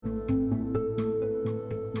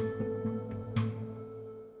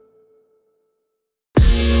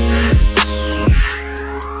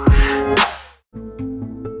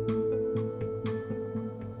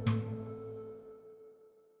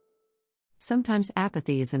Sometimes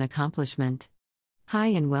apathy is an accomplishment. Hi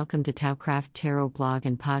and welcome to Taocraft Tarot blog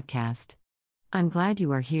and podcast. I'm glad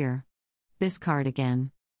you are here. This card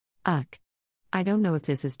again. Ugh. I don't know if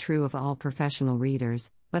this is true of all professional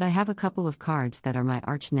readers, but I have a couple of cards that are my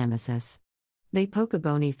arch nemesis. They poke a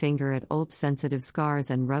bony finger at old sensitive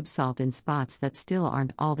scars and rub salt in spots that still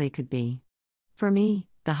aren't all they could be. For me,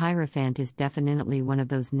 the Hierophant is definitely one of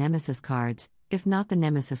those nemesis cards, if not the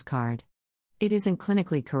nemesis card. It isn't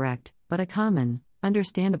clinically correct, but a common,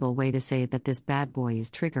 understandable way to say that this bad boy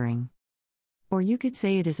is triggering. Or you could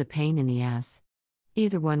say it is a pain in the ass.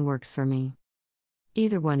 Either one works for me.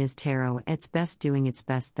 Either one is tarot at its best doing its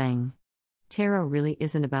best thing. Tarot really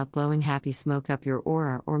isn't about blowing happy smoke up your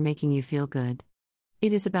aura or making you feel good.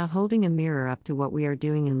 It is about holding a mirror up to what we are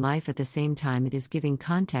doing in life at the same time it is giving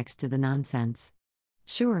context to the nonsense.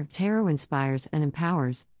 Sure, tarot inspires and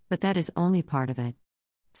empowers, but that is only part of it.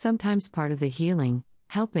 Sometimes part of the healing,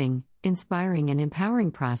 helping, inspiring and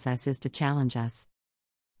empowering process is to challenge us.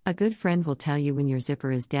 A good friend will tell you when your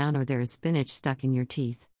zipper is down or there is spinach stuck in your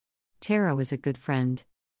teeth. Tarot is a good friend.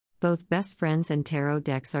 Both best friends and tarot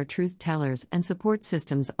decks are truth tellers and support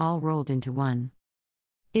systems all rolled into one.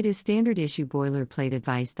 It is standard issue boilerplate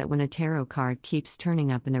advice that when a tarot card keeps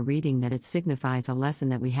turning up in a reading that it signifies a lesson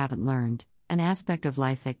that we haven't learned, an aspect of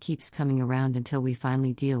life that keeps coming around until we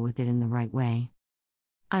finally deal with it in the right way.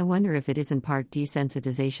 I wonder if it isn't part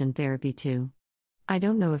desensitization therapy too. I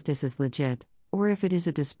don't know if this is legit, or if it is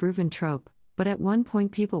a disproven trope, but at one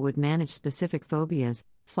point people would manage specific phobias,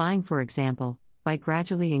 flying for example, by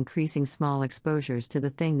gradually increasing small exposures to the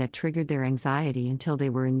thing that triggered their anxiety until they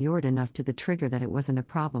were inured enough to the trigger that it wasn't a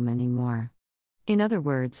problem anymore. In other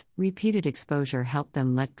words, repeated exposure helped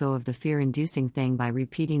them let go of the fear-inducing thing by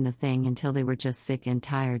repeating the thing until they were just sick and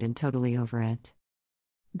tired and totally over it.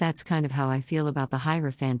 That's kind of how I feel about the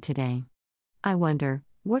Hierophant today. I wonder,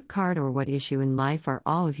 what card or what issue in life are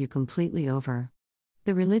all of you completely over?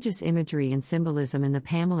 The religious imagery and symbolism in the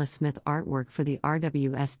Pamela Smith artwork for the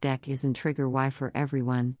RWS deck isn't trigger why for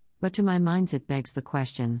everyone, but to my minds it begs the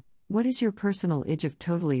question, what is your personal itch of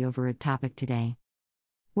totally over a topic today?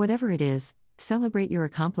 Whatever it is, celebrate your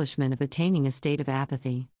accomplishment of attaining a state of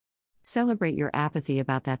apathy. Celebrate your apathy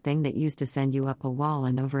about that thing that used to send you up a wall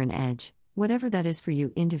and over an edge, whatever that is for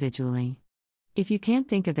you individually. If you can't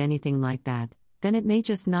think of anything like that, then it may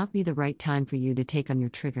just not be the right time for you to take on your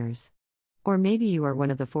triggers. Or maybe you are one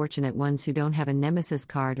of the fortunate ones who don't have a nemesis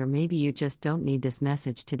card, or maybe you just don't need this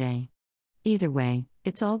message today. Either way,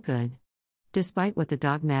 it's all good. Despite what the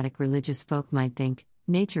dogmatic religious folk might think,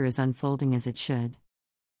 nature is unfolding as it should.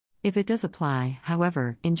 If it does apply,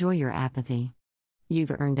 however, enjoy your apathy.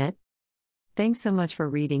 You've earned it. Thanks so much for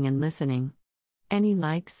reading and listening. Any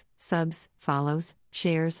likes, subs, follows,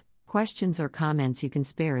 shares, questions or comments you can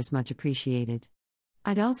spare is much appreciated.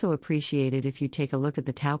 I'd also appreciate it if you take a look at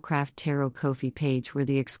the Taocraft Tarot Ko-fi page where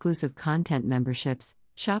the exclusive content memberships,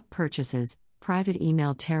 shop purchases, private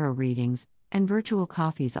email tarot readings, and virtual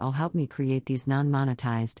coffees all help me create these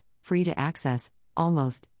non-monetized, free-to-access,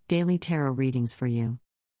 almost, daily tarot readings for you.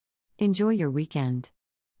 Enjoy your weekend.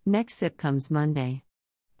 Next sip comes Monday.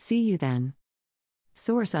 See you then.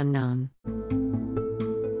 Source unknown.